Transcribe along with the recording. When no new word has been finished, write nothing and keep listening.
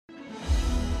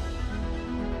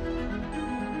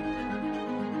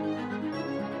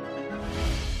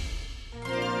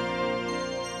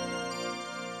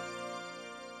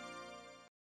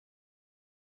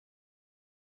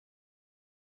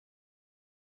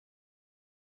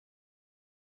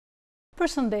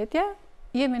Përshëndetje,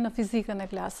 jemi në fizikën e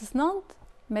klasës 9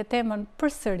 me temën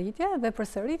përsëritje dhe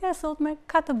përsëritja e sotme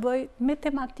ka të bëjë me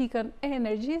tematikën e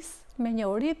energjisë me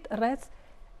njohurit rreth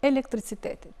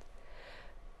elektricitetit.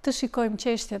 Të shikojmë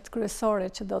çështjet kryesore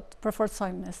që do të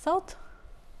përforcojmë ne sot,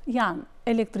 janë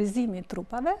elektrizimi i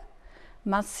trupave,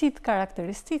 masitë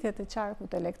karakteristike të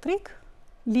qarkut elektrik,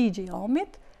 ligji i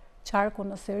Ohmit, qarku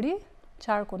në seri,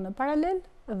 qarku në paralel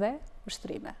dhe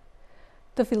ushtrime.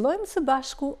 Të fillojmë së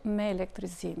bashku me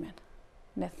elektrizimin.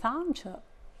 Ne thamë që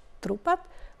trupat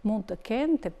mund të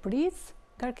kenë teprizë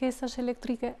ngarkesash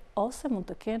elektrike ose mund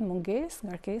të kenë mungesë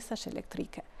ngarkesash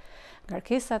elektrike.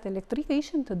 Ngarkesat elektrike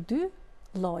ishin të dy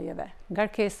llojeve,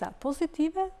 ngarkesa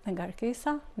pozitive dhe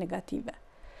ngarkesa negative.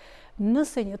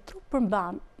 Nëse një trup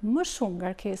përmban më shumë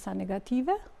ngarkesa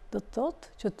negative, do të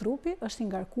thotë që trupi është i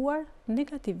ngarkuar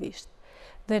negativisht.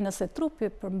 Dhe nëse trupi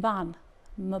përmban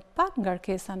më pak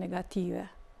ngarkesa negative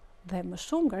dhe më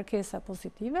shumë ngarkesa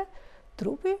pozitive,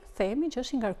 trupi themi që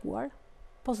është i ngarkuar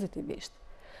pozitivisht.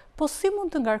 Po si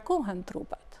mund të ngarkohen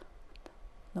trupat?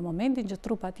 Në momentin që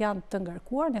trupat janë të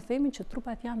ngarkuar, ne themi që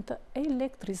trupat janë të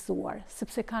elektrizuar,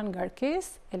 sepse kanë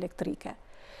ngarkesë elektrike.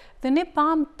 Dhe ne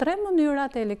pam 3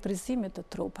 mënyrat e elektrizimit të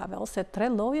trupave, ose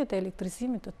 3 llojet e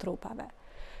elektrizimit të trupave.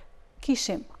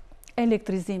 Kishim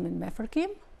elektrizimin me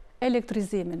fërkim,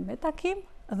 elektrizimin me takim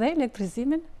dhe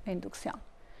elektrizimin me induksion.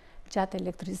 Gjatë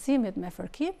elektrizimit me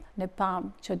fërkim, ne pam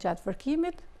që gjatë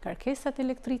fërkimit, ngarkesat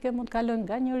elektrike mund të kalojnë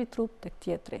nga njëri trup tek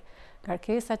tjetri.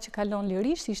 Ngarkesa që kalon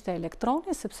lirisht ishte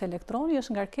elektroni, sepse elektroni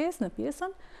është ngarkesë në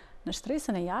pjesën, në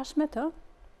shtresën e jashtme të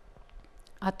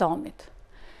atomit.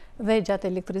 Dhe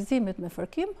gjatë elektrizimit me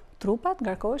fërkim, trupat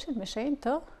ngarkoheshin me shenjë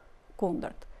të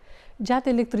kundërt.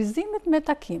 Gjatë elektrizimit me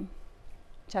takim,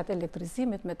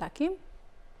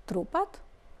 trupat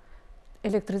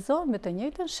elektrizohen me të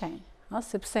njëjtën shenjë,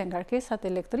 sepse ngarkesat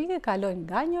elektrike kalojnë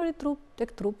nga njëri trup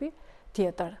tek trupi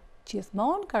tjetër.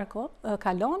 Gjithmonë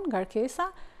kalon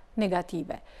ngarkesa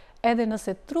negative. Edhe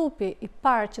nëse trupi i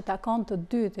parë që takon të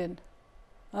dytin,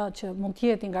 që mund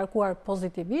të jetë i ngarkuar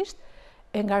pozitivisht,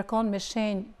 e ngarkon me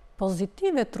shenjë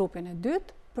pozitive trupin e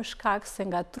dytë, për shkak se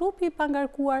nga trupi i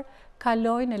pangarkuar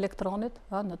kalojnë elektronet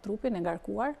në trupin e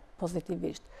ngarkuar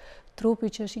pozitivisht.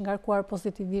 Trupi që është i ngarkuar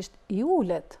pozitivisht i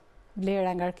ulet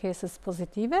vlera ngarkesës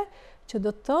pozitive, që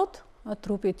do të thotë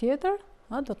trupi tjetër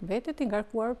do të mbetet i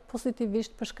ngarkuar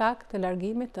pozitivisht për shkak të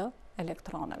largimit të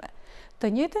elektroneve. Të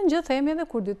njëjtën gjë themi edhe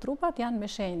kur dy trupat janë me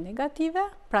shenjë negative,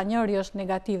 pra njëri është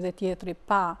negativ dhe tjetri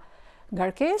pa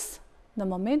ngarkesë, në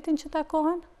momentin që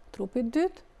takohen, trupi i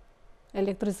dytë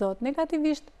elektrizohet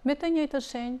negativisht me të njëjtën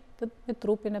shenjë me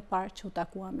trupin e parë që u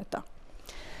takua me të.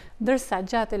 Ndërsa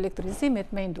gjatë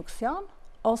elektrizimit me induksion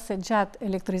ose gjatë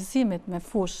elektrizimit me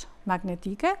fushë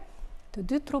magnetike, të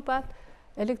dy trupat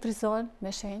elektrizohen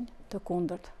me shenjë të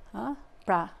kundërt.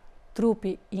 Pra,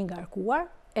 trupi i ngarkuar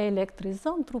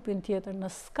elektrizon trupin tjetër në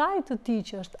skaj të tij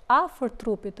që është afër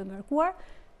trupit të ngarkuar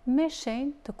me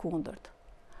shenjë të kundërt.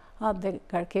 Dhe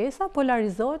ngarkesa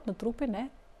polarizohet në trupin e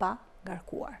pa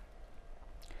ngarkuar.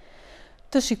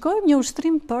 Të shikojmë një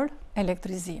ushtrim për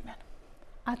elektrizimin.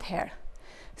 Atëherë,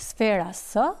 sfera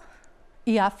S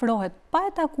i afrohet pa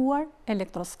e takuar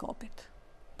elektroskopit,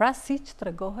 pra siç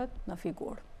tregohet në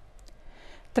figurë.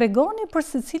 Tregoni për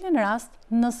secilin rast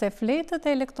nëse fletët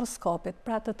e elektroskopit,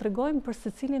 pra të tregojmë për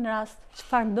secilin rast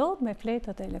çfarë ndodh me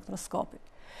fletët e elektroskopit.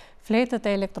 Fletët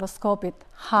e elektroskopit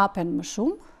hapen më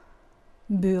shumë,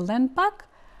 mbyllen pak,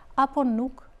 apo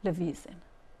nuk lëvizin.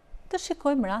 Të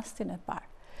shikojmë rastin e parë.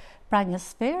 Pra një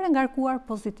sferë ngarkuar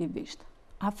pozitivisht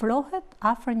afrohet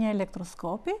afër një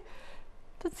elektroskopi,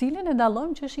 të cilin e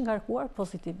dallojmë që është i ngarkuar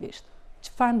pozitivisht.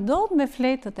 Çfarë ndodh me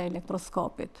fletët e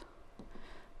elektroskopit?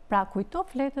 Pra kujto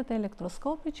fletët e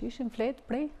elektroskopit që ishin fletë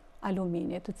prej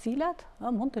aluminit, të cilat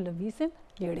mund të lëvizin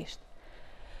lirisht.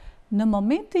 Në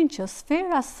momentin që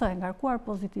sfera S e ngarkuar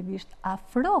pozitivisht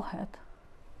afrohet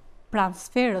pranë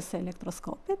sferës e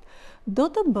elektroskopit, do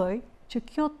të bëjë që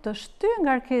kjo të shtyjë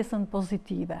ngarkesën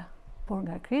pozitive, por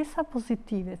ngarkesa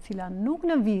pozitive, cila nuk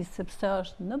lëviz sepse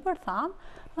është në bërtham,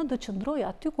 do qëndrojë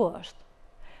aty ku është.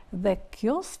 Dhe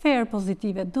kjo sferë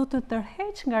pozitive do të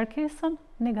tërheq ngarkesën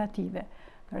negative.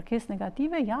 Ngarkesë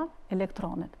negative janë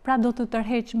elektronet. Pra do të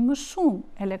tërheq më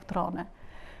shumë elektrone.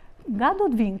 Nga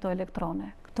do të vinë këto elektrone?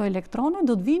 Këto elektrone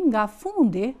do të vinë nga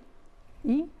fundi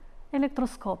i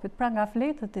elektroskopit, pra nga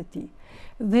fletët e tij.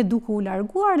 Dhe duke u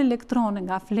larguar elektrone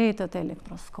nga fletët e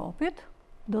elektroskopit,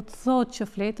 do të thotë që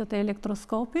fletët e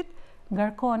elektroskopit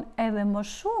ngarkohen edhe më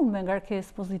shumë me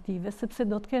ngarkesë pozitive, sepse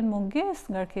do të kenë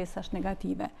mungesë ngarkesash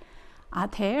negative.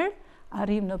 Atëherë,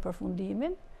 arrim në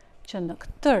përfundimin që në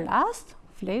këtë rast,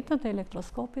 fletët e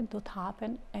elektroskopit do të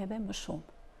hapen edhe më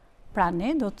shumë. Pra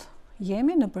ne do të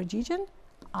jemi në përgjigjen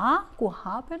A ku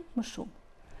hapen më shumë.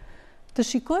 Të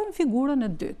shikojmë figurën e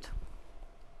dytë.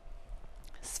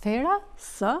 Sfera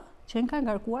S që nga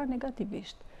ngarkuar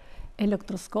negativisht.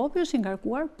 Elektroskopi është i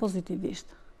ngarkuar pozitivisht.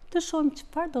 Të shohim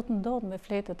çfarë do të ndodhë me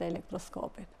fletët e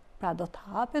elektroskopit. Pra do të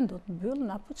hapen, do të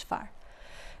mbyllen apo çfarë.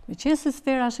 Meqense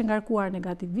sfera është e ngarkuar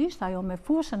negativisht, ajo me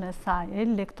fushën e saj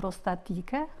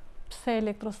elektrostatike. Pse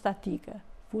elektrostatike?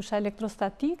 Fusha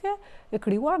elektrostatike e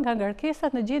krijuar nga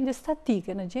ngarkesat në gjendje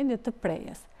statike, në gjendje të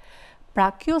prejes. Pra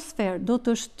kjo sferë do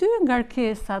të shtyjë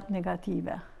ngarkesat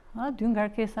negative. Dy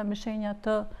ngarkesa me shenja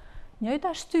të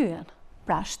njëjta shtyhen.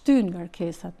 Pra shtyn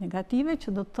ngarkesat negative,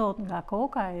 që do të thotë nga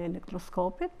koka e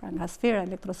elektroskopit, pra nga sfera e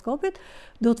elektroskopit,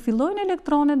 do të fillojnë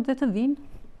elektronet dhe të vinë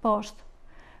poshtë.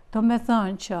 Do me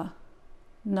thënë që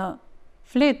në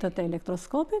fletët e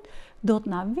elektroskopit do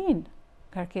të na vinë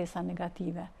ngarkesa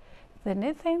negative. Dhe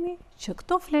ne themi që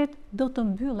këto fletë do të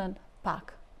mbyllen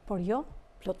pak, por jo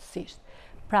plotësisht.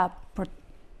 Pra,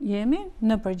 jemi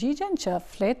në përgjigjen që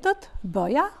fletët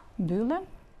B-ja mbyllen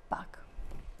pak.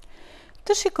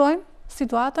 Të shikojmë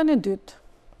situatën e dytë.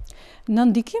 Në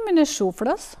ndikimin e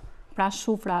shufrës, pra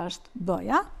shufra është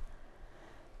B-ja,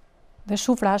 dhe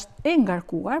shufra është e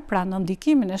ngarkuar, pra në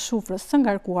ndikimin e shufrës së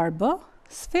ngarkuar B,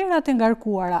 sferat e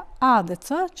ngarkuara A dhe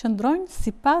C qëndrojnë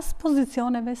sipas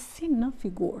pozicioneve si në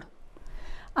figurë.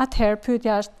 Atëherë,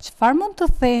 pyetja është, çfarë mund të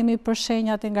themi për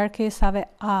shenjat e ngarkesave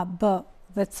A, B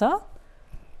dhe C?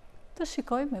 Të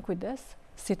shikojmë me kujdes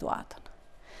situatën.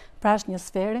 Pra është një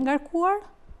sferë e ngarkuar,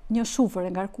 një shufër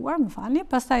e ngarkuar,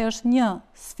 pastaj është një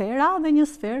sferë A dhe një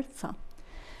sferë C.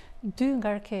 Dy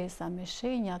ngarkesa me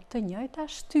shenja të njëjta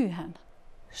shtyhen.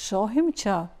 Shohim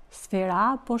që sfera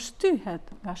A po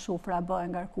shtyhet nga shufra B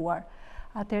e ngarkuar.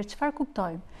 Atëherë çfarë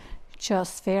kuptojmë? Që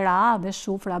sfera A dhe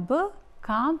shufra B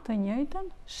kanë të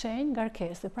njëjtën shenjë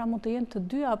ngarkese, pra mund të jenë të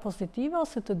dyja pozitive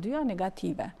ose të dyja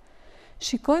negative.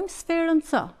 Shikojmë sferën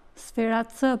C. Sfera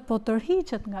C po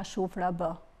tërhiqet nga shufra B.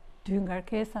 Dy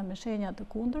ngarkesa me shenja të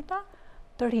kundërta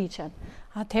tërhiqen.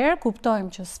 Atëherë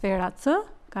kuptojmë që sfera C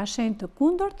ka shenjë të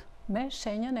kundërt me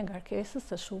shenjën e ngarkesës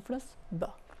së shufrës B.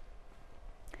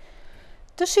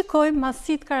 Të shikojmë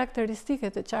masitë karakteristike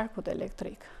të qarkut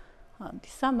elektrik.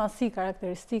 Disa masi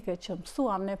karakteristike që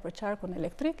mësuam ne për qarkun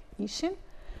elektrik ishin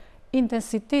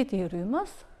intensiteti i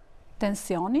rrymës,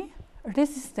 tensioni,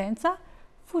 rezistenca,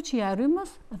 fuqia e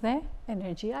rrymës dhe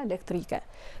energjia elektrike.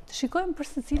 Të shikojmë për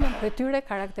secilën prej tyre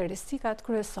karakteristikat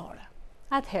kryesore.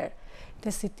 Atëherë,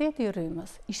 intensiteti i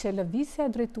rrymës ishte lëvizja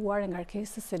e drejtuar e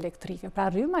ngarkesës elektrike. Pra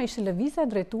rryma ishte lëvizja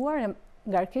e drejtuar e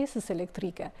ngarkesës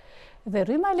elektrike. Dhe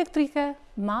rryma elektrike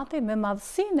matej me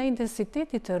madhësinë e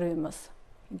intensitetit të rrymës.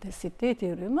 Intensiteti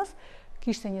i rrymës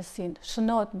kishte njësinë,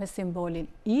 shënohet me simbolin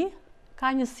I, ka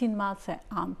njësinë matëse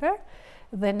amper,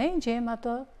 dhe ne gjejmë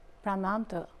atë pranë anë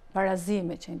të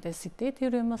barazimit që intensiteti i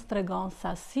rrymës tregon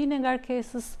sasinë e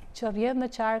ngarkesës që rrjedh në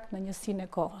qark në njësinë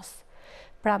e kohës.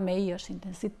 Pra me I është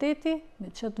intensiteti,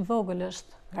 me Q të vogël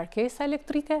është ngarkesa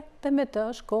elektrike dhe me T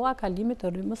është koha kalimit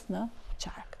të rrymës në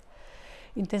qark.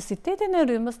 Intensitetin e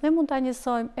rrymës ne mund ta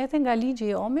njësojmë edhe nga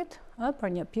ligji I Ohmit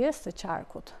për një pjesë të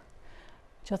qarkut,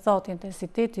 që thotë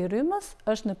intensiteti I rrymës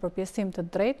është në përpjesim të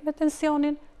drejtë me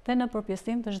tensionin dhe në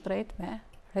përpjesim të zhdrejtë me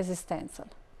rezistencën.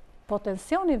 Po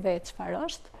tensioni vetë çfarë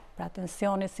është? Pra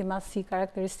tensioni si masi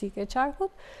karakteristike e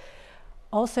qarkut,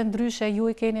 ose ndryshe ju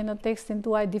I keni në tekstin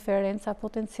tuaj diferenca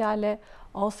potenciale,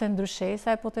 ose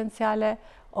ndryshesa e potenciale,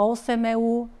 ose me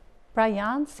U, pra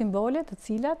janë simbole të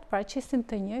cilat paraqesin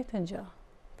të njëjtën gjë,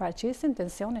 paraqesin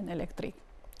tensionin elektrik.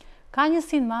 Ka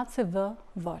njësinë matëse V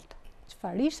volt.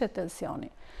 Çfarë ishte tensioni?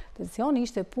 Tensioni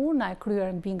ishte puna e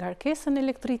kryer mbi ngarkesën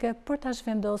elektrike për ta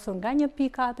zhvendosur nga një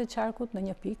pikë A të qarkut në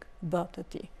një pikë B të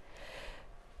tij.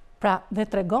 Pra, dhe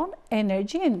tregon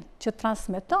energjinë që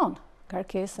transmeton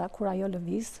ngarkesa kur ajo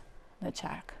lëviz në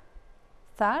qark.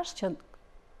 Thash që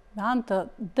me anë të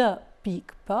D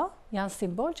pikë P janë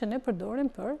simbol që ne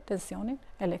përdorim për tensionin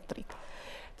elektrik.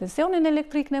 Tensionin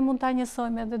elektrik ne mund ta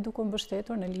njësojmë edhe duke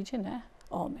mbështetur në ligjin e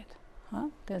Ohmit.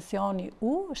 Tensioni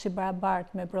U është I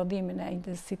barabartë me prodhimin e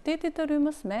intensitetit të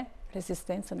rrymës me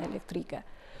rezistencën elektrike.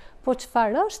 Po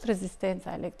çfarë është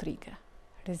rezistenca elektrike?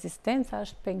 Rezistenca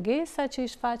është pengesa që I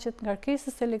shfaqet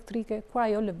ngarkesës elektrike kur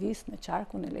ajo lëviz në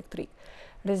qarkun elektrik.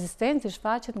 Rezistenca I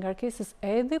shfaqet ngarkesës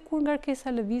edhe kur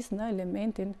ngarkesa lëviz në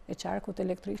elementin e qarkut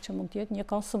elektrik që mund të jetë një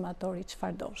konsumator I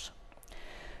çfarëdosh.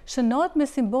 Shënohet me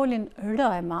simbolin R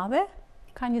e madhe,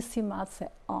 ka njësi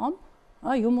matëse ohm,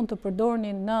 ju mund të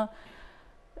përdorni në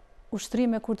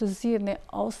ushtrime kur të zgjidhni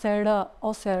ose R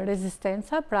ose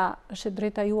rezistenca, pra është e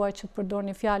drejta juaj që të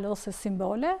përdorni fjalë ose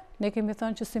simbole. Ne kemi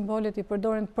thënë që simbolet I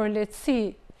përdoren për lehtësi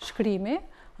shkrimi,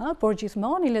 por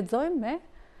gjithmonë i lexojmë me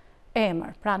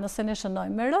emër. Pra nëse ne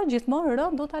shënojmë me R, gjithmonë R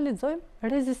do ta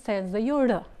lexojmë rezistencë dhe jo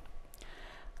R.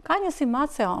 Ka një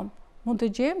simat se ohm. Mund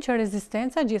të gjejmë që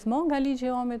rezistenca gjithmonë nga ligji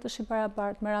i ohmit është i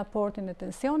barabartë me raportin e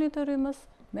tensionit të rrymës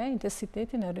me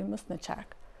intensitetin e rrymës në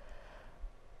qark.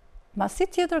 Masi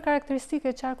tjetër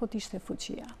karakteristike e qarkut ishte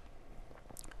fuqia.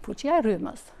 Fuqia e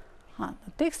rrymës.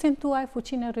 Në tekstin tuaj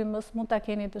fuqinë e rrymës mund ta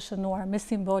keni të shënuar me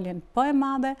simbolin P e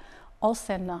madhe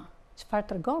ose N.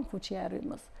 Çfarë tregon fuqia e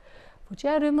rrymës?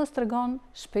 Fuqia e rrymës tregon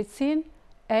shpejtësinë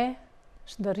e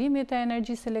shndërrimit e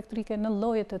energjisë elektrike në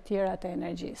lloje të tjera të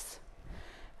energjisë.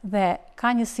 Dhe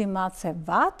ka një simat se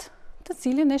watt, të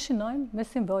cilin e shinojmë me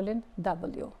simbolin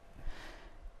W.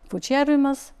 Fuqia e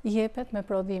rrymës jepet me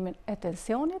prodhimin e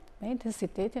tensionit me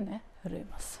intensitetin e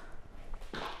rrymës.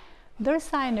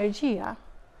 Ndërsa energjia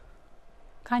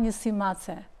ka një simat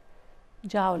se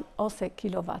joule ose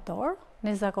kilovator,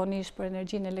 ne zakonisht për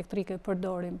energjinë elektrike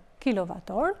përdorim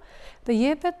kilovator, dhe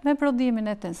jepet me prodhimin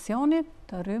e tensionit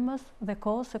të rrymës dhe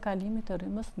kohës së kalimit të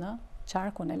rrymës në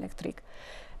qarkun elektrik.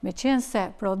 Meqense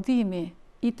prodhimi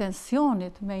i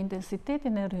tensionit me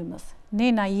intensitetin e rrymës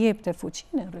ne na jep të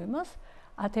fuqinë e rrymës,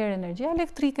 atëherë energjia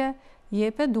elektrike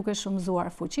jepet duke shumëzuar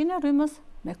fuqinë e rrymës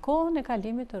me kohën e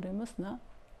kalimit të rrymës në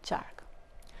qark.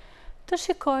 Të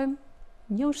shikojmë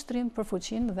një ushtrim për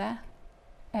fuqinë dhe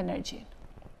energjinë.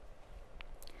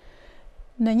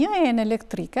 Në një enë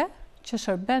elektrike që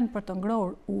shërben për të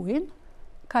ngrohur ujin,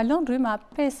 kalon rryma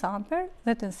 5 amper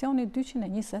dhe tensioni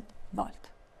 220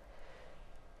 volt.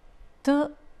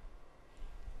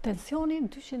 Tensioni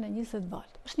 220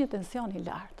 volt është një tension i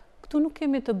lartë. Këtu nuk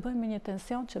kemi të bëjmë me një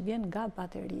tension që vjen nga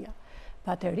bateria.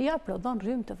 Bateria prodhon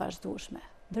rrymë të vazhdueshme,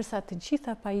 ndërsa të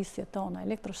gjitha pajisjet tona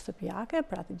elektroshtëpiake,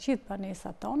 pra të gjithë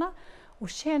banesat tona,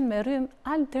 ushqehen me rrymë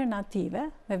alternative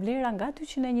me vlera nga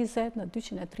 220 në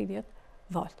 230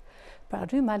 volt. Pra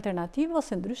rrymë alternative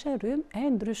ose ndryshe rrymë e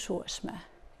ndryshueshme.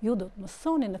 Ju do të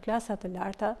mësoni në klasat të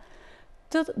larta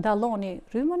të dalloni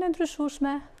rrymën e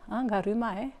ndryshueshme nga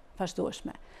rryma e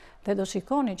vazhdueshme. Dhe do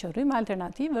shikoni që rryma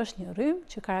alternative është një rrymë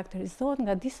që karakterizohet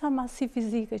nga disa masi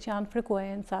fizike që janë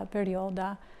frekuenca,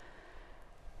 perioda,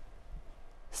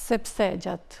 sepse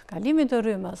gjatë kalimit të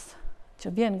rrymës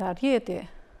që vjen nga rrjeti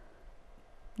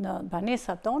në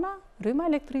banesat tona, rryma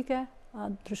elektrike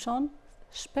ndryshon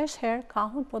shpesh herë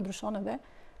kahun, po ndryshon edhe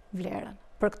vlerën.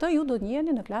 Për këtë ju do të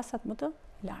njiheni në klasat më të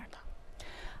larta.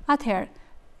 Atëherë,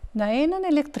 në enën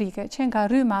elektrike që nga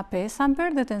rryma 5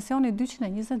 amper dhe tensioni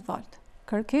 220 volt.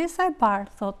 Kërkesa e parë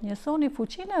thot njësoni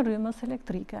fuqinë e rrymës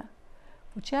elektrike.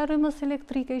 Fuqia e rrymës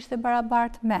elektrike ishte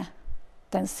barabartë me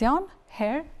tension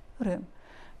herë rrymë.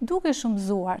 Duke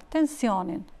shumëzuar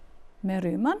tensionin me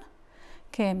rrymën,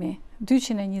 kemi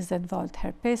 220 volt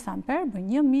herë 5 amper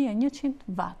bën 1100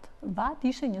 watt. Watt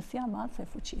ishte njësia madhe e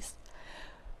fuqisë.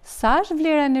 Sa është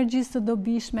vlera energjisë të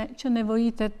dobishme që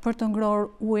nevojitet për të ngrohur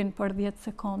ujin për 10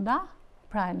 sekonda?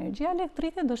 Pra energjia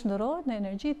elektrike do shndërrohet në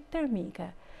energji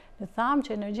termike. Ne thamë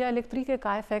që energjia elektrike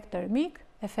ka efekt termik,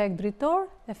 efekt dritor,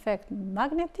 efekt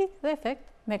magnetik dhe efekt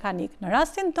mekanik. Në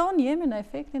rastin tonë jemi në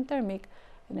efektin termik.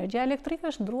 Energjia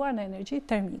elektrike është ndruar në energji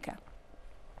termike.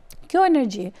 Kjo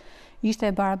energji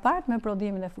ishte e barabartë me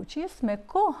prodhimin e fuqisë me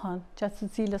kohën gjatë së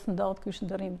cilës ndodh ky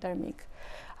shndërrim termik.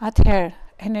 Atëherë,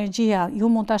 energjia ju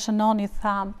mund ta shënoni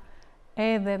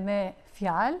edhe me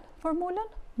fjalë formulën,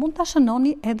 mund ta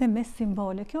shënoni edhe me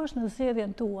simbole. Kjo është në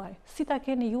zgjedhjen tuaj, si ta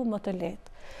keni ju më të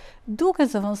lehtë. Duke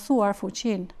zëvendësuar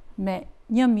fuqinë me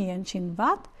 1100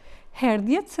 watt, herë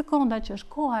 10 sekonda që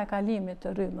është koha e kalimit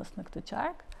të rrymës në këtë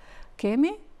qark,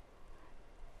 kemi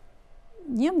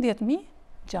 11000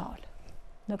 joule.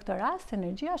 Në këtë rast,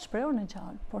 energjia shprehur në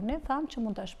joule, por ne thamë që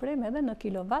mund ta shprehim edhe në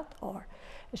kilowatt-orë.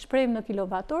 E shprehim në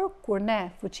kilowatt-orë kur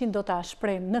ne fuqinë do ta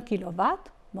shprehim në kilowatt,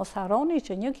 mos harroni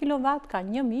që 1 kilowatt ka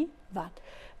 1000 watt.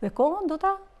 Dhe kohën do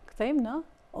ta kthejmë në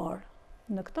orë.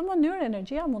 Në këtë mënyrë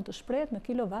energjia mund të shprehet në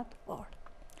kilowatt-orë.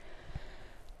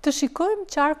 Të shikojmë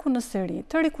qarkun në seri,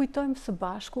 të rikujtojmë së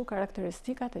bashku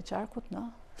karakteristikat e qarkut në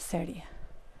seri.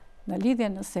 Në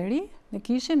lidhje në seri, ne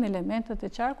kishim elementet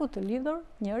e qarkut të lidhur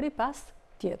njëri pas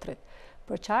tjetrit.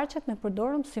 Për qarqet ne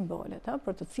përdorëm simbolet,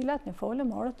 për të cilat ne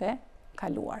folëm orët e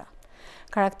kaluara.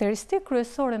 Karakteristikë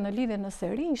kryesore në lidhje në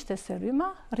seri ishte se rryma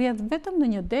rrjedh vetëm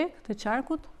në një degë të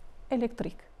qarkut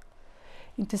elektrik.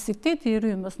 Intensiteti i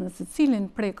rrymës në secilin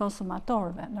prej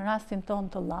konsumatorëve, në rastin tonë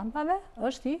të llampave,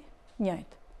 është i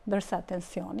njëjtë, ndërsa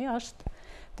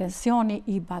tensioni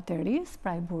i baterisë,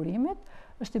 pra i burimit,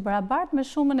 është i barabartë me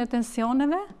shumën e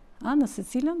tensioneve në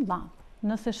secilën llampë.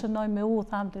 Nëse shënojmë me u,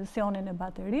 thamë tensionin e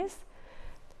baterisë,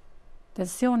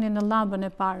 tensioni në llambën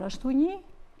e parë është U1,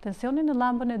 tensioni në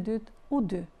llambën e dytë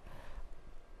U2.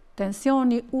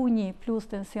 tensioni U1 plus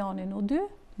tensionin U2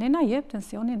 ne na jep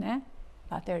tensionin e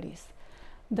baterisë.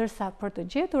 Ndërsa për të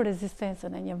gjetur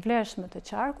rezistencën e një vlefshme të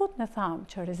qarkut, ne thamë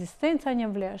që rezistenca e një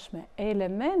vlefshme e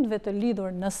elementëve të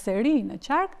lidhur në seri në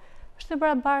qark është e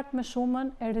barabartë me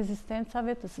shumën e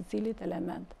rezistencave të secilit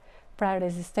element. Pra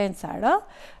rezistenca R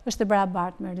është e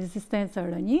barabartë me rezistencën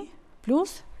R1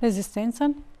 plus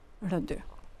rezistencën R2.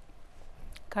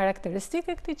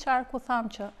 Karakteristike e këtij qarku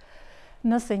thamë që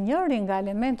nëse njëri nga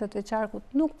elementet e qarkut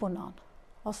nuk punon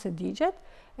ose digjet,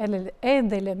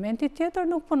 edhe elementi tjetër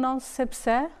nuk punon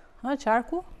sepse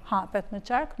qarku hapet, në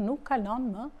qark nuk kalon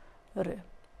më rrymë.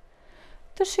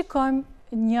 Të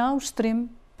shikojmë një ushtrim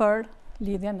për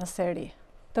lidhje në seri.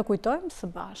 Të kujtojmë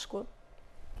së bashku.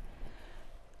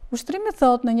 Ushtrimi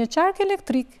thot në një qark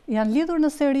elektrik janë lidhur në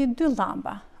seri dy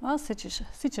llamba,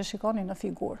 siç e shikoni në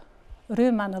figurë.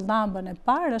 Rryma në llambën e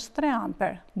parë është 3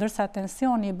 amper, ndërsa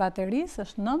tensioni i baterisë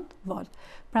është 9 volt.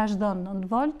 Pra çdo 9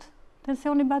 volt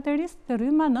tensioni i baterisë të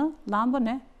rryma në llambën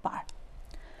e parë.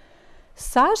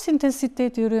 Sa është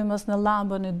intensiteti i rrymës në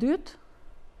llambën e dytë?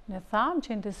 Ne thamë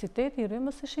që intensiteti i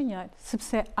rrymës është i njëjtë,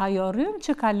 sepse ajo rrymë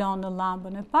që kalon në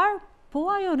llambën e parë, po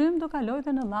ajo rrymë do kalojë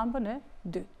edhe në llambën e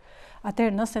dytë.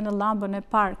 Atëherë nëse në llambën e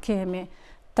parë kemi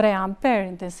 3 amper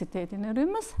intensitetin e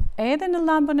rrymës, edhe në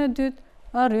llambën e dytë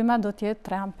rryma do të jetë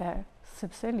 3 amper,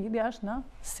 sepse lidhja është në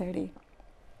seri.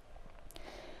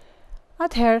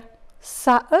 Atëherë,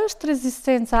 sa është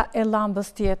rezistenca e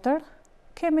llambës tjetër?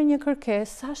 Kemi një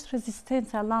kërkesë, sa është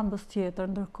rezistenca e llambës tjetër,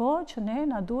 ndërkohë që ne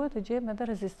na duhet të gjejmë edhe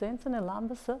rezistencën e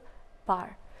llambës së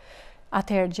parë.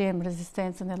 Atëherë gjejmë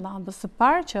rezistencën e llambës së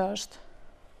parë, që është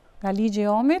nga ligji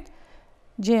i Ohmit,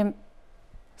 gjejmë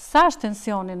sa është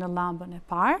tensioni në llambën e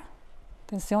parë.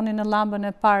 Tensioni në llambën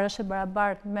e parë është e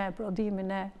barabartë me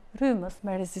prodhimin e rrymës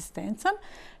me rezistencën,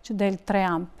 që del 3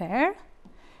 amper,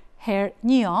 her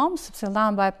 1 ohm, sepse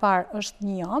llamba e parë është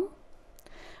 1 ohm,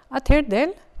 atëherë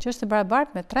del që është e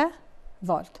barabartë me 3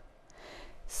 volt.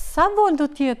 Sa volt do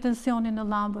të jetë tensioni në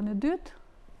llambën e dytë?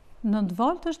 9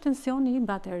 volt është tensioni i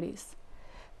baterisë.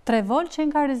 3 volt që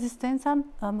nga rezistenca,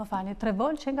 3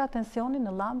 volt që nga tensioni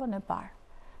në llambën e parë.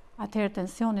 Atëherë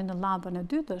tensioni në llambën e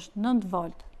dytë është 9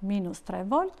 volt minus 3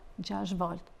 volt, 6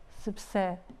 volt, sepse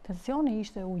tensioni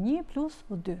ishte U1 plus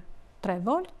U2, 3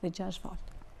 volt dhe 6 volt.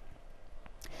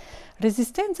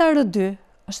 Rezistenca R2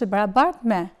 është e barabartë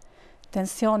me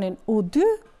tensionin U2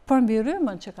 për mbi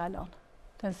rrymën që kalon.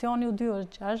 Tensioni U2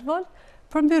 është 6 volt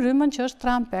për mbi rrymën që është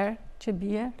 3 amper, që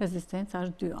bie rezistenca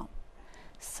është 2 ohm.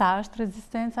 Sa është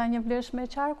rezistenca e një vlefshme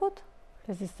e qarkut?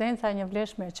 Rezistenca e një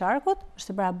vlefshme e qarkut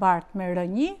është e barabartë me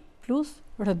R1 plus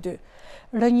R2.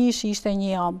 R1 ishte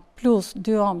 1 ohm plus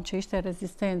 2 ohm që ishte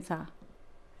rezistenca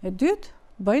e dytë,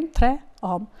 bëjnë 3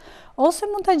 ohm. Ose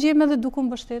mund ta gjejmë edhe duke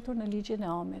mbështetur në ligjin e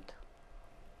Ohmit.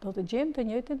 Do të gjejmë të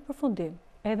njëjtin përfundim,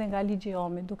 edhe nga ligji i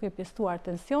Ohmit, duke pjestuar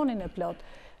tensionin e plot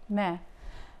me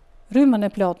rrymën e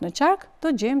plot në qark,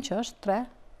 do gjejmë që është 3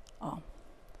 ohm.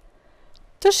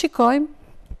 Të shikojmë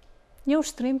një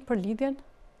ushtrim për lidhjen,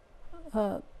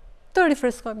 të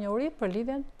rifreskojmë një uri për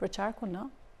lidhjen për qarkun në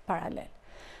paralel.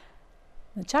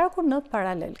 Në qarkun në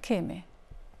paralel kemi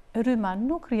rryma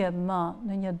nuk rrjedh më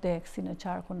në një deg si në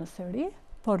qarkun në seri,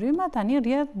 por rryma tani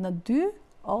rrjedh në 2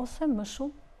 ose më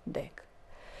shumë deg.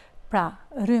 Pra,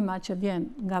 rryma që vjen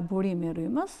nga burimi i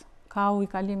rrymës, kahu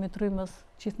i kalimit rrymës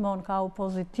gjithmonë kahu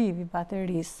pozitiv i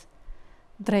baterisë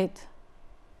drejt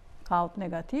kahut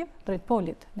negativ, drejt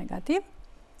polit negativ.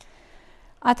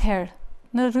 Atëherë,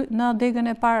 në degën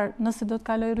e parë, nëse do të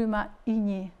kaloj rryma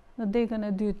I1, në degën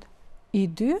e dytë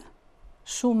I2,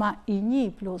 shuma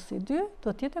I1 plus I2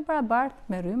 do të jetë e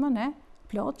barabartë me rrymën e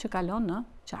plot që kalon në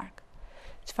qark.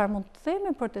 Çfarë mund të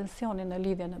themi për tensionin në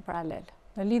lidhje në paralel?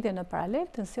 Në lidhje në paralel,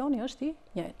 tensioni është i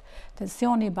njëjtë.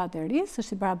 Tensioni i baterisë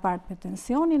është i barabartë me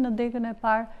tensionin në degën e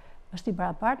parë, është i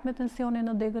barabartë me tensionin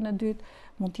në degën e dytë,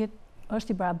 mund të jetë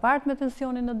është i barabartë me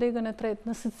tensionin në degën e tretë,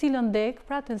 në secilën degë,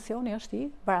 pra tensioni është i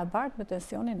barabartë me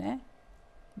tensionin e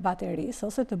baterisë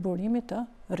ose të burimit të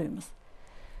rrymës.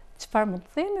 Çfarë mund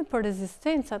të themi për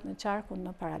rezistencat në qarkun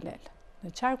në paralel?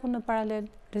 Në qarkun në paralel,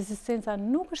 rezistenca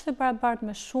nuk është e barabartë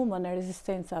me shumën e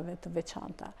rezistencave të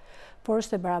veçanta, por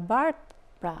është e barabartë,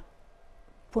 pra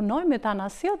punojmë me të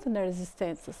anasjelltën e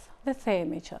rezistencës dhe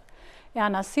themi që e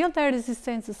anasjellta e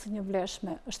rezistencës së një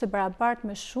vlefshme është e barabartë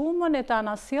me shumën e të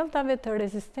anasjelltave të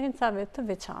rezistencave të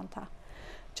veçanta.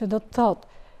 Që do të thotë,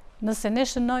 nëse ne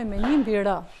shënojmë me 1 mbi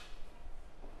R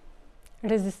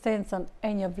rezistencën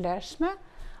e një vlefshme,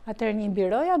 atëherë 1 mbi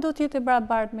R-ja do të jetë e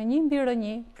barabartë me 1 mbi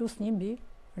R1 plus 1 mbi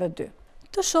R2.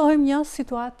 Të shohim një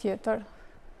situatë tjetër.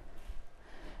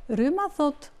 Rryma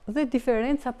thot dhe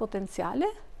diferenca potenciale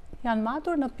janë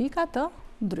matur në pika të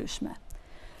ndryshme.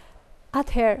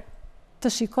 Atëherë, të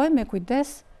shikojmë me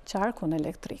kujdes qarkun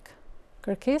elektrik.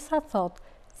 Kërkesa thot,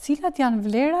 cilat janë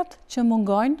vlerat që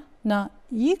mungojnë në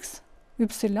X, Y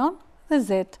dhe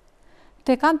Z,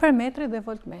 tek ampermetri dhe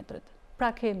voltmetrit.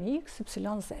 Pra kemi X, Y,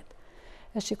 Z.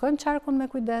 E shikojmë qarkun me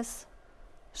kujdes,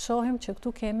 shohim që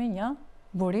këtu kemi një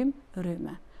burim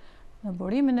rryme. Në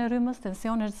burimin e rrymës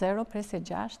tensioni është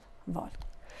 0,6 volt.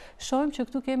 Shohim që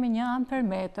këtu kemi një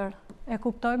ampermetër. E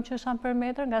kuptojmë që është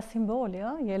ampermetër nga simboli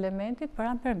i elementit për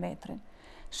ampermetrin.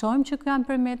 Shohim që ky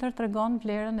ampermetër tregon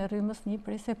vlerën e rrymës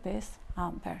 1/5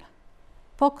 amper.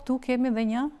 Po këtu kemi dhe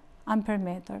një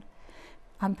ampermetër.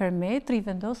 Ampermetri i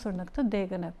vendosur në këtë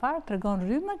degën e parë tregon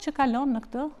rrymën që kalon në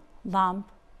këtë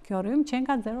llampë. Kjo rrymë qenë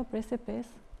ka 0,5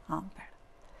 amper.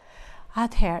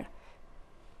 Atëherë,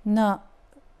 në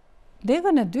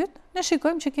degën e dytë, ne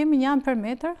shikojmë që kemi një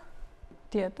ampermetër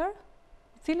tjetër,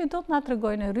 i cili do të na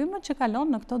tregojë rrymën që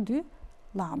kalon në këto dy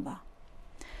llamba.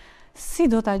 Si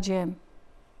do ta gjejmë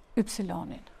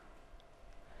Y-in?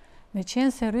 Me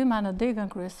qenë se rryma në degën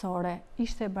kryesore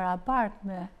ishte barabartë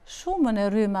me shumën e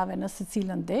rrymave në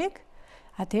secilën degë,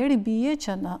 atëherë bie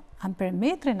që në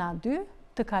ampermetrin A2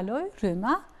 të kaloj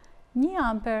rryma 1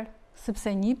 amper,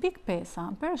 sepse 1,5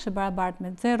 amper është barabartë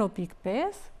me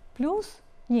 0,5 plus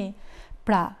 1.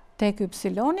 Pra, tek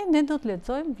Y-in ne do të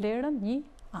lexojmë vlerën 1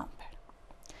 amper.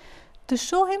 Të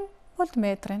shohim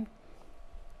voltmetrin.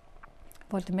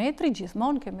 Voltmetri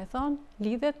gjithmonë, kemi thonë,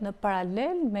 lidhet në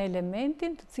paralel me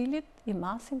elementin të cilit i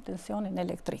masim tensionin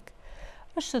elektrik.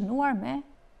 Është shënuar me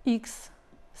X.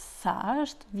 Sa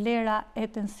është vlera e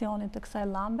tensionit të kësaj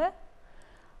llambe?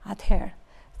 Atëherë,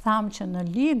 thamë që në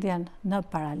lidhjen në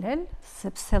paralel,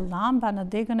 sepse llamba në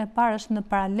degën e parë është në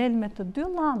paralel me të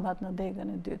dy llambat në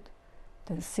degën e dytë.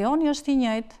 Tensioni është i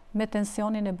njëjtë me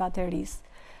tensionin e baterisë.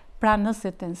 Pra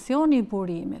nëse tensioni i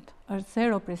burimit është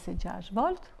 0,6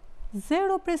 volt,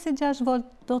 0,6 volt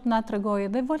do të na tregojë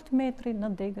edhe voltmetri në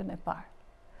degën e parë.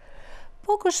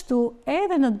 Po kështu,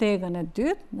 edhe në degën e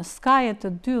dytë, në skajet të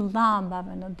dy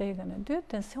llambave në degën e dytë,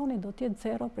 tensioni do të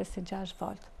jetë 0,6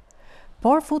 volt.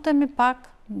 Por futemi pak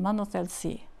më në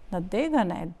thellësi. Në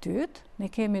degën e dytë, ne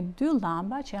kemi dy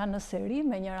llamba që janë në seri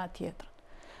me njëra tjetrën.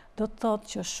 Do të thotë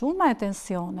që shuma e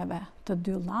tensioneve të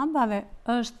dy llambave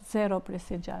është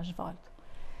 0,6 volt.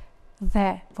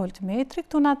 Dhe voltmetri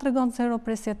këtu na tregon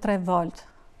 0,3 volt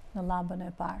në llambën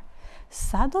e parë.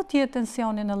 Sa do të jetë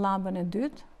tensioni në llambën e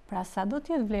dytë? Pra sa do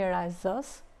të jetë vlera e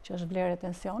Z-s, që është vlera e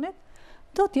tensionit,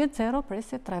 do të jetë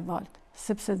 0,3 volt,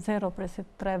 sepse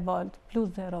 0,3 volt plus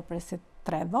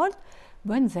 0,3 volt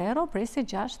bëjnë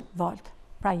 0,6 volt.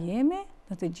 Pra jemi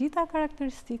në të gjitha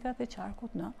karakteristikat e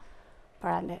qarkut në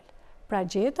paralel. Pra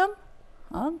gjetëm,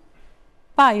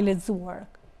 pa i lexuar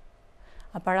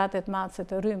aparatet matëse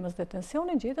të rrymës dhe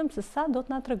tensionit, gjetëm se sa do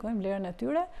të na tregojnë vlerën e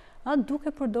tyre,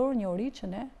 duke përdorur një uri që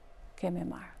ne kemi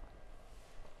marrë.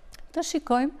 Të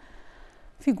shikojmë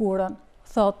figurën.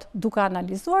 Thot, duke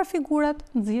analizuar figurat,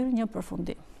 nxirr një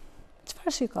përfundim.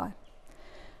 Çfarë shikojmë?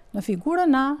 Në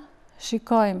figurën A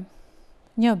shikojmë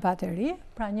një bateri,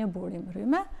 pra një burim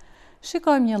rryme,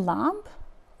 shikojmë një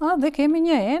llampë dhe kemi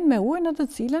një enë me ujë në të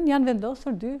cilën janë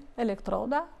vendosur dy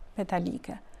elektroda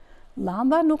metalike.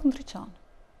 Llamba nuk ndriçon.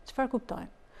 Çfarë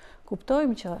kuptojmë?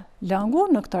 Kuptojmë që lëngu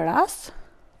në këtë rast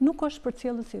nuk është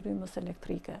përcjellës i rrymës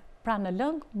elektrike. Pra në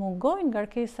lëng mungojnë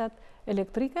ngarkesat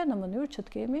elektrike në mënyrë që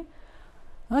të kemi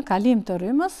kalim të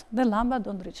rrymës dhe llamba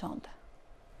do ndriçonte.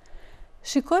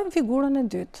 Shikojmë figurën e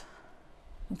dytë.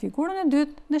 Në figurën e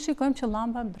dytë ne shikojmë që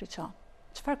llamba ndriçon.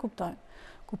 Çfarë kuptojmë?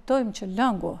 Kuptojmë që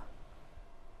lëngu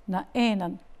në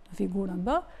enën në figurën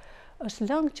B është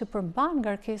lëng që përmban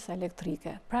ngarkesa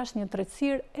elektrike, pra është një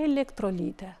tretësirë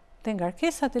elektrolite. Dhe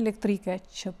ngarkesat elektrike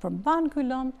që përmban ky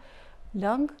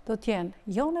lëng do të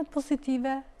jenë ionet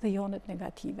pozitive dhe ionet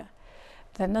negative.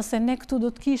 Dhe nëse ne këtu do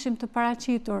të kishim të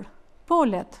paraqitur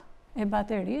polet e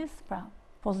baterisë, pra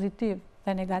pozitiv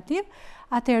dhe negativ,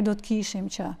 atëherë do të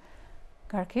kishim që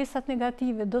ngarkesat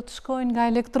negative do të shkojnë nga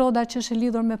elektroda që është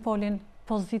lidhur me polin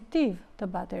pozitiv të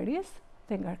baterisë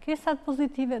dhe ngarkesat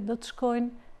pozitive do të shkojnë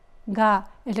nga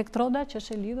elektroda që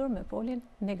është lidhur me polin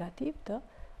negativ të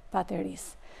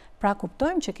baterisë. Pra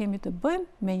kuptojmë që kemi të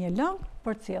bëjmë me një lëng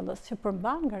përcjellës që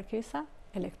përmban ngarkesa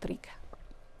elektrike.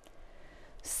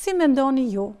 Si mendoni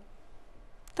ju?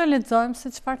 Të lexojmë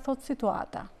se çfarë thot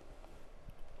situata.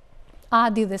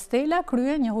 Adi dhe Stella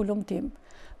kryen një hulumtim.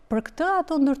 Për këtë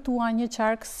ato ndërtuan një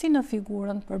qark si në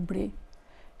figurën për bri.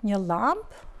 Një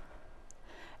llampë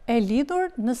e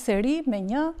lidhur në seri me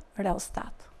një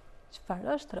reostat.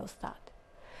 Çfarë është reostati?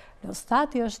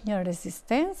 Reostati është një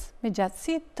rezistencë me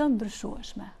gjatësi të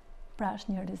ndryshueshme. pra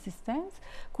është një rezistencë,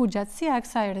 ku gjatësia e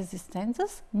kësaj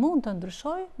rezistencës mund të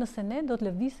ndryshojë nëse ne do të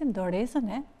lëvisim dorezën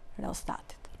e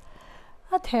reostatit.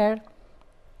 Atëherë,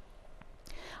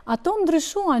 ato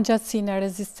ndryshuan gjatësinë e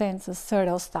rezistencës së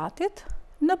reostatit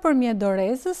nëpërmjet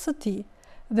dorezës së tij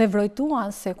dhe vërtetuan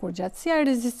se kur gjatësia e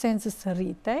rezistencës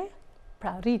rritej,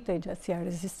 pra rritej gjatësia e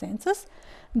rezistencës,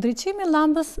 ndriçimi i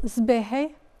llambës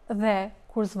zbehej dhe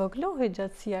kur zvoglohej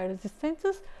gjatësia e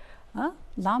rezistencës,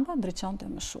 llamba ndriçonte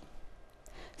më shumë.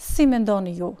 Si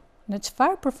mendoni ju, në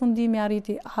çfarë përfundimi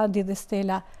arriti Adi dhe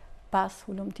Stella pas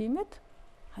hulumtimit?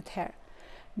 Atëherë,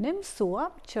 ne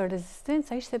mësuam që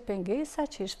rezistenca ishte pengesa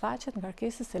që i shfaqet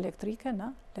ngarkesës elektrike në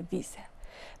lëvizje.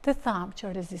 Të thamë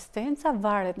që rezistenca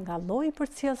varet nga lloji i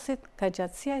përcjellësit, nga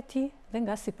gjatësia e tij dhe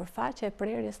nga sipërfaqja e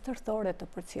prerjes tërthore të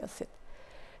përcjellësit.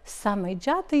 Sa më i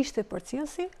gjatë ishte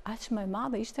përcjellësi, aq më e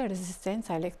madhe ishte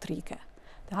rezistenca elektrike.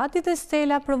 Adi dhe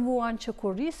Stella provuan që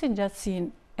kur rrisin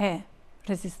gjatësinë e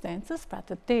rezistencës, pra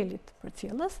të telit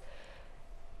përcjellës,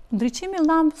 ndriçimi i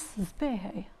llambës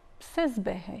zbehej. Pse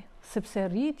zbehej? Sepse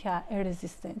rritja e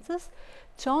rezistencës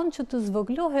çon që të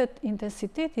zvoglohet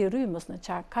intensiteti i rrymës në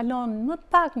qark, kalon më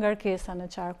pak ngarkesa në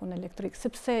qarkun elektrik,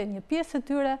 sepse një pjesë e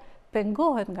tyre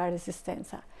pengohet nga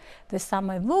rezistenca. Dhe sa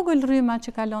më e vogël rryma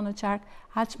që kalon në qark,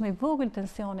 aq më i vogël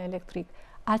tensioni elektrik,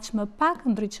 aq më pak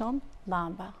ndriçon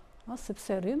llamba.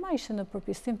 Sepse rryma ishte në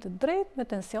përpjestim të drejtë me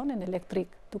tensionin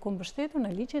elektrik, duke u mbështetur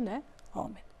në ligjin e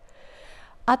Ohmit.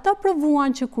 Ata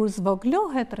provuan që kur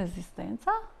zvoglohet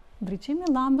rezistenca, ndriçimi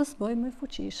i llambës bëhej më i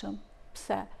fuqishëm.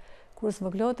 Pse? Kur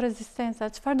zvoglohet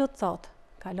rezistenca, çfarë do të thotë?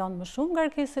 Kalon më shumë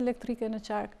ngarkesë elektrike në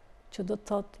qark, që do të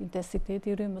thotë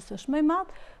intensiteti i rrymës është më i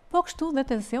madh, po kështu dhe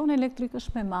tensioni elektrik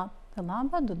është më i madh, dhe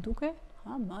llamba do duke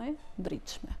më e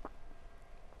ndritshme.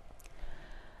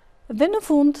 Dhe në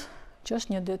fund, që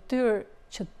është një detyrë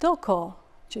që çdo kohë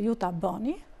që ju ta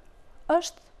bëni,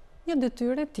 është një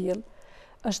detyrë e tillë,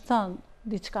 është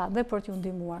thënë diçka dhe për t'ju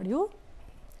ndihmuar ju.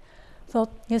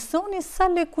 Thotë, njësoni sa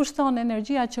le kushton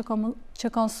energjia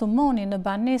që konsumoni në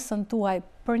banesën tuaj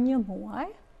për një muaj,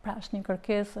 pra është një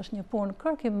kërkesë, është një punë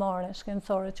kërkimore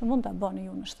shkencore që mund ta bëni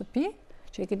ju në shtëpi,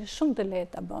 që e keni shumë të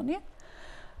lehtë ta bëni.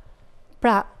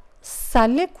 Pra, sa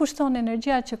le kushton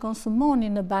energjia që konsumoni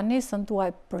në banesën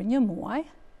tuaj për një muaj,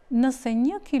 nëse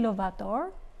 1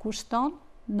 kWh kushton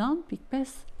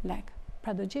 9.5 lekë.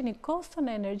 Pra do gjeni koston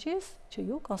e energjisë që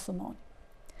ju konsumoni.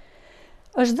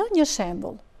 Është dhënë një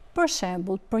shembull. Për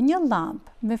shembull, për një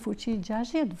llampë me fuqi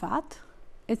 60 watt,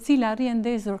 e cila rri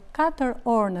ndezur 4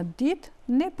 orë në ditë,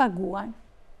 ne paguajmë.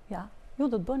 Ja, ju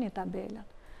do të bëni tabelën.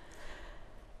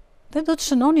 Dhe do të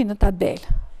shënoni në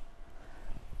tabelë.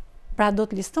 Pra do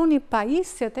të listoni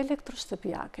pajisjet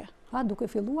elektroshtëpiake,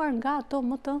 duke filluar nga ato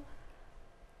më të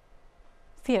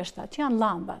thjeshta, që janë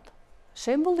llambat.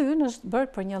 Shembulli ynë është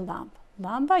bërë për një llampë.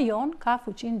 Llamba jon ka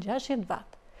fuqinë 60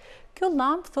 watt. Kjo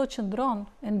llampë thotë që ndron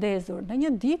e ndezur në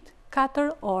një ditë 4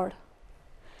 orë.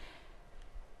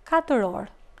 4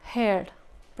 orë herë,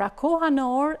 pra koha në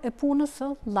orë e punës së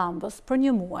llambës për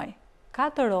një muaj.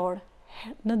 4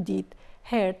 orë në ditë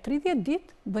herë 30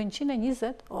 ditë bëjnë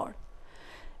 120 orë.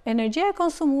 Energjia e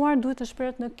konsumuar duhet të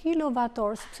shprehet në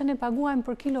kilovatorë, sepse ne paguajmë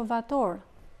për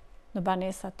kilovatorë në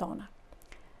banesat tona.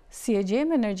 Si e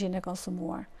gjejmë energjinë e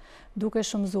konsumuar? Duke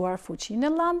shumëzuar fuqinë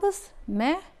e llambës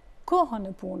me kohën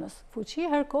e punës. Fuqi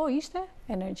herë kohë ishte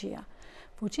energjia.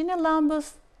 Fuqinë e llambës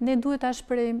ne duhet ta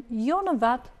shprehim jo në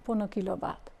watt, po në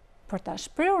kilovat. Për ta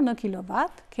shprehur në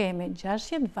kilovat, kemi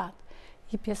 60 watt.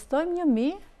 I pjestojmë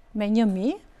 1000 me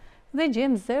 1000 dhe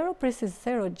gjejmë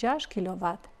 0,06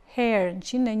 kW. Herë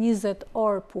 120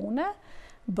 orë pune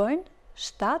bëjnë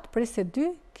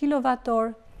 7,2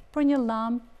 kWh për një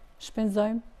llampë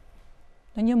shpenzojmë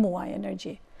në një muaj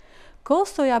energji.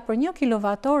 Kostoja për 1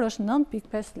 kWh është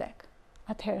 9.5 lek.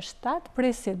 Atëherë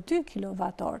 7,2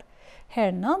 kWh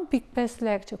herë 9.5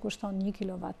 lek që kushton 1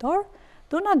 kWh,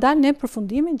 do na dalë në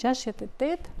përfundimin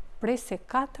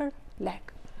 68,4 lek.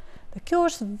 Dhe kjo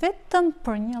është vetëm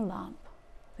për një llampë.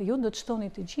 Dhe ju do të shtoni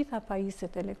të gjitha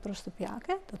pajisjet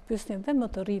elektroshtëpiake, do të pyesni dhe më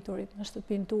të rriturit në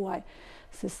shtëpinë tuaj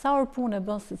se sa orë punë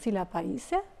bën secila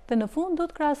pajisje, dhe në fund do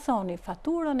të krahasoni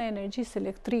faturën e energjisë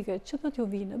elektrike që do t'ju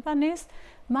vijë në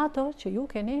banesë me ato që ju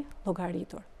keni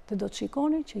llogaritur. Dhe do të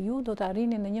shikoni që ju do të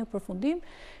arrini në një përfundim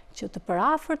që të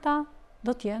përafërta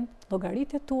do të jenë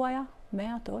llogaritjet tuaja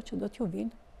me ato që do t'ju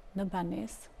vijnë në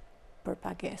banesë për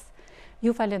pagesë.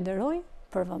 Ju falenderoj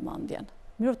për vëmendjen.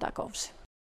 Mirë takofshim.